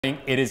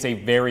It is a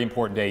very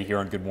important day here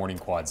on Good Morning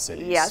Quad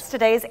Cities. Yes,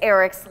 today is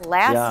Eric's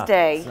last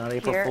day. It's not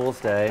April Fool's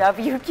Day.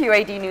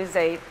 WQAD News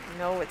 8.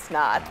 No, it's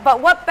not.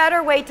 But what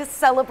better way to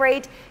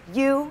celebrate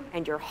you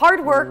and your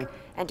hard work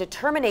and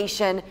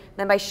determination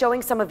than by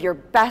showing some of your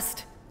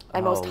best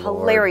and most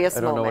hilarious moments.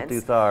 I don't know what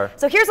these are.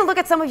 So here's a look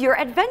at some of your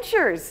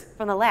adventures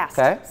from the last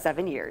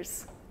 7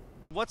 years.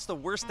 What's the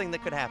worst thing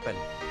that could happen?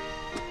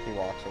 He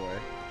walks away.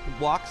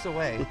 He walks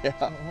away.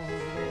 Yeah.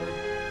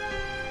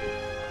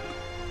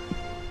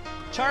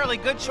 Charlie,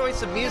 good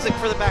choice of music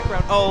for the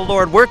background. Oh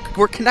Lord, we're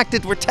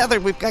connected, we're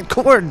tethered, we've got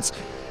cords.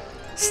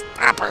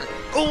 Stop her.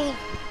 Oh.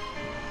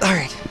 All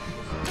right.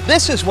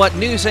 This is what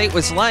News 8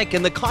 was like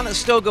in the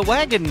Conestoga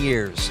wagon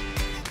years.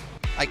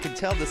 I can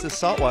tell this is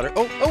saltwater.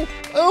 Oh,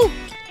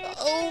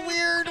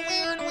 weird.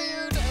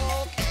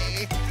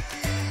 Okay.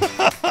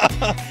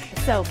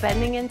 So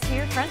bending into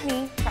your front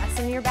knee,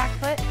 pressing your back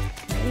foot,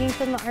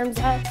 lengthen the arms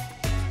up,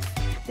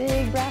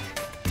 big breath,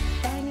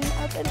 shining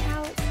up and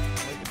out.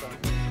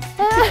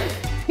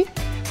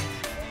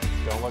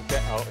 Don't look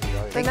down. Oh,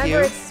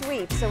 Remember, it's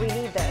sweet, so we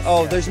need this.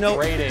 Oh, there's no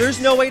way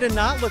to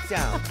not look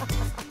down.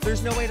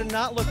 There's no way to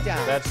not look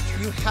down. That's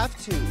true. You have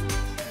to.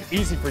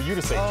 Easy for you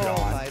to say, John.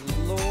 Oh my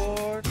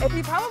Lord. If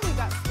he probably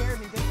got scared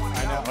and he didn't want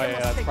to go, I know, he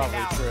must that's take probably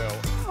it out. true.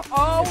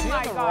 Oh Is he my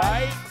on the God.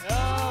 right?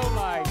 Oh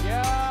my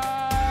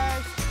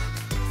gosh.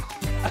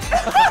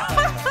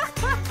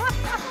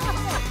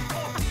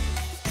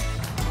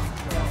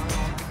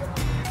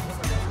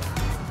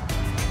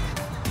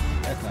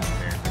 That's not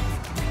fair.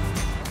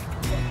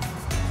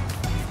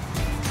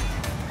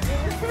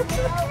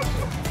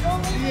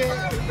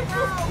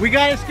 We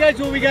got a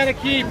schedule we got to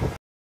keep.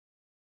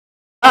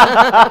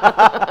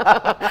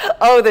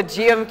 Oh, the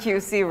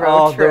GMQC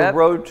road trip. The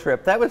road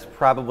trip. That was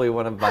probably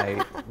one of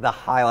the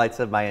highlights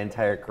of my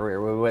entire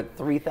career. We went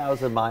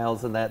 3,000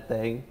 miles in that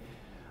thing.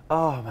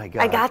 Oh my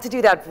God. I got to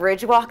do that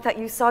bridge walk that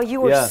you saw.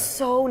 You were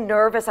so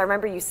nervous. I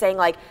remember you saying,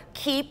 like,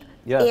 keep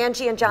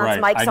Angie and John's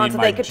mics on so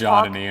they could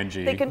talk. And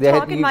Angie. They could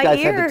talk in my ear.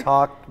 You guys had to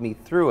talk me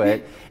through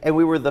it. And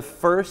we were the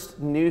first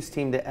news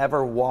team to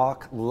ever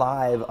walk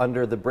live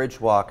under the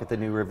bridge walk at the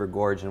New River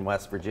Gorge in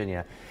West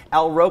Virginia.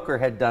 Al Roker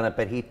had done it,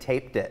 but he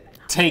taped it.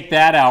 Take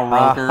that, Al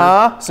Roker.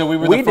 So we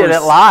were the first did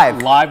it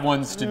live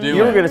ones to do it.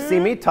 You were going to see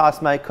me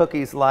toss my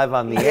cookies live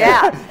on the air.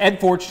 Yeah. And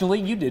fortunately,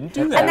 you didn't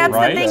do that, And that's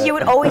right? the thing, you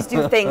would always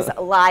do things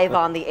live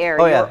on the air.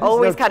 Oh, You yeah, were there's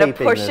always no kind of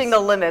taping pushing this.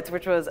 the limits,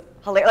 which was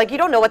hilarious. Like, you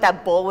don't know what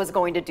that bull was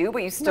going to do,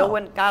 but you still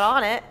got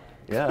on it.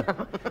 Yeah,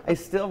 I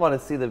still want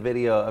to see the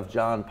video of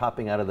John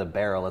popping out of the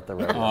barrel at the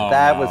rodeo. Oh,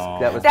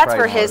 That's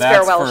for his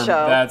farewell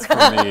show. That's for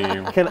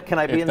me. Can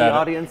I be in the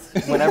audience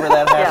whenever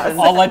that happens?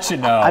 I'll let you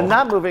know. I'm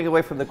not moving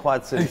away from the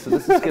Quad Cities, so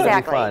this is going to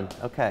be fun.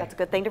 Okay. That's a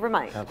good thing to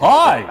remind.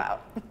 Hi.